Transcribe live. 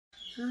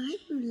Hi,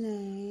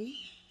 Boulay.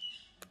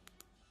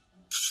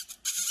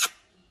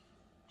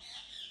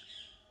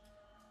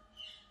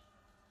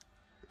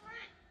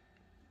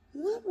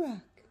 What, Rock?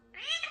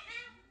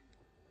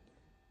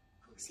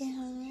 Say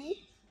hi.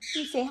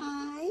 You say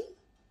hi.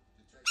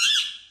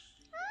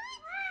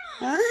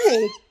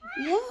 Hi.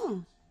 Yeah.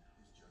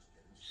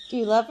 Do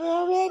you love her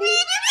already?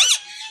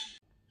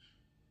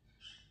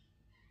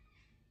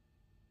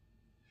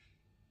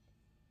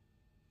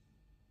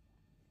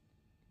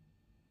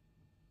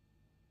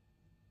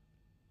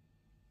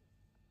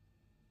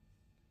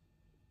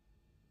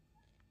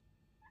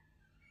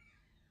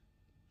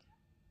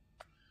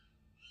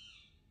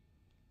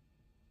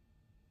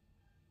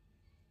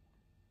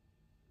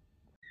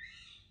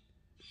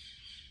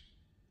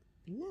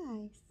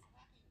 Nice.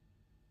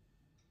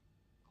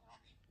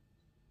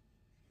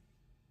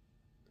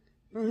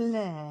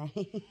 Boulay.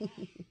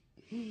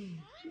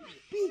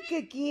 Be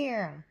a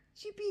girl.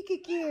 She be a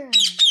girl.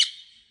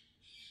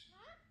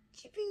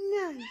 She be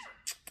nice.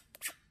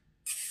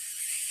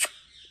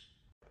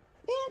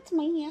 That's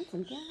my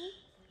handsome guy.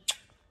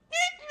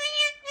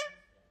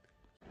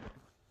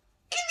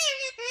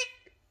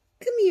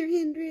 Come here,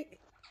 Hendrik.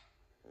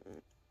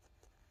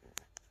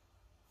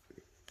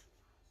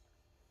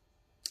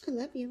 I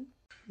love you.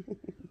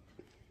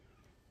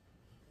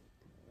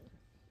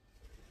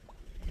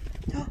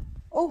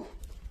 Oh,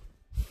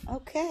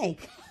 okay.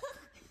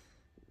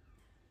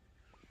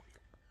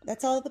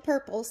 That's all the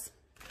purples.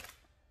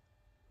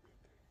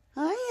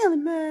 Hi,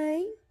 Ellen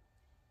May.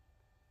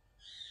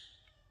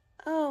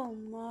 Oh,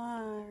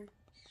 my.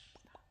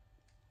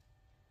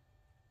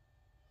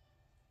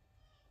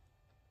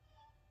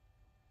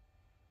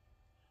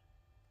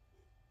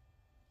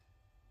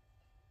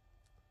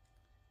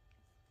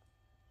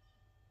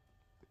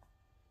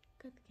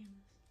 Got the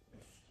cameras.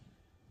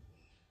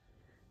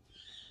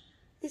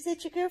 Is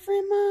that your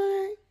girlfriend,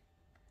 Mar?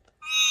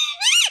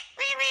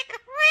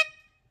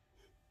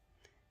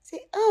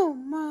 Say, oh,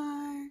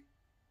 Mar.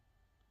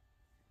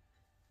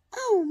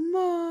 Oh,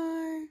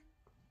 Mar.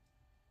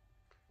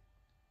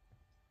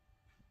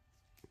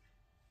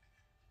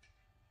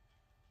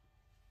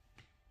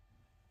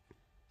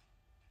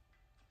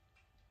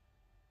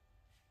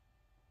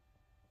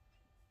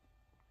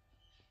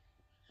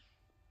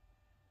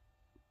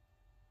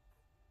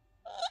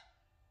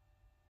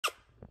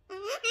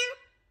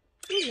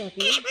 I love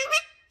you.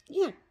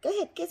 Yeah, go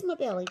ahead, kiss my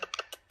belly.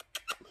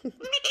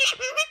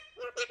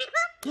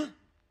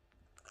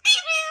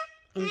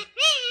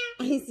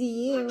 I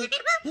see you.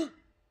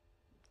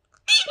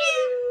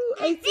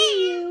 I see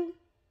you.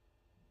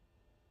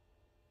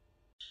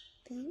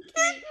 Thank you.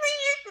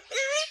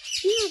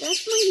 Yeah,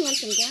 that's my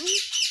handsome guy.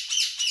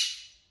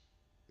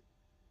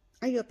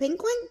 Are you a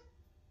pink one?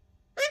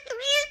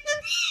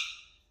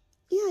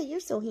 Yeah, you're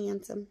so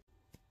handsome.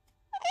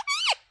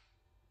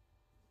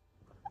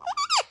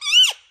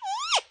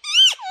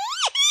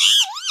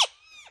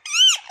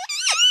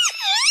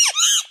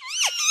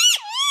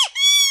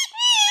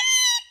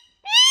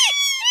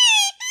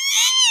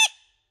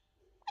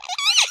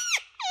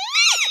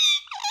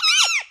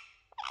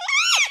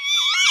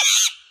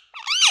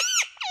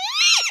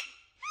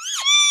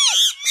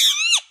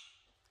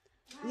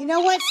 You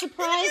know what's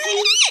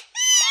surprising?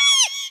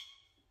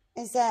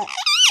 Is that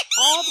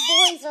all the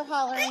boys are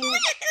hollering.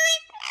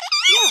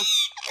 Yeah.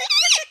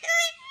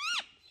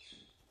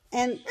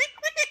 And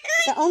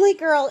the only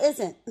girl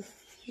isn't. Let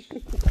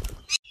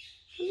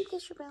me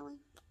kiss your belly.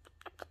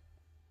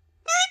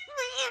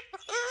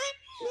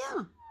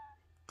 Yeah.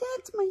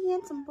 That's my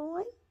handsome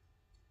boy.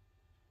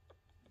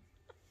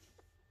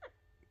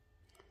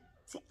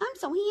 Say, I'm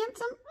so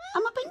handsome.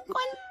 I'm a pink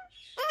one.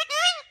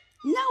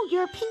 No,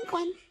 you're a pink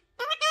one.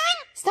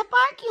 Stop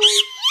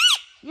arguing.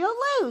 You'll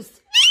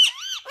lose.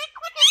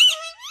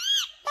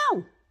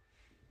 No.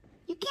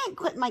 You can't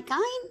quit my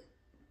kind.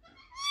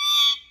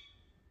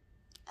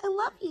 I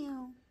love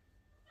you.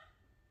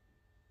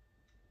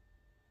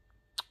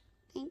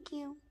 Thank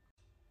you.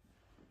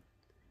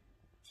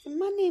 So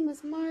my name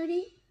is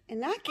Marty,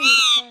 and I came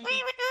to party.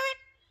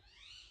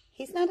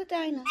 He's not a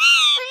dino.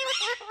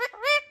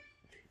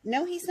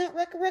 No, he's not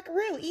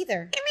Ruckaroo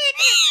either.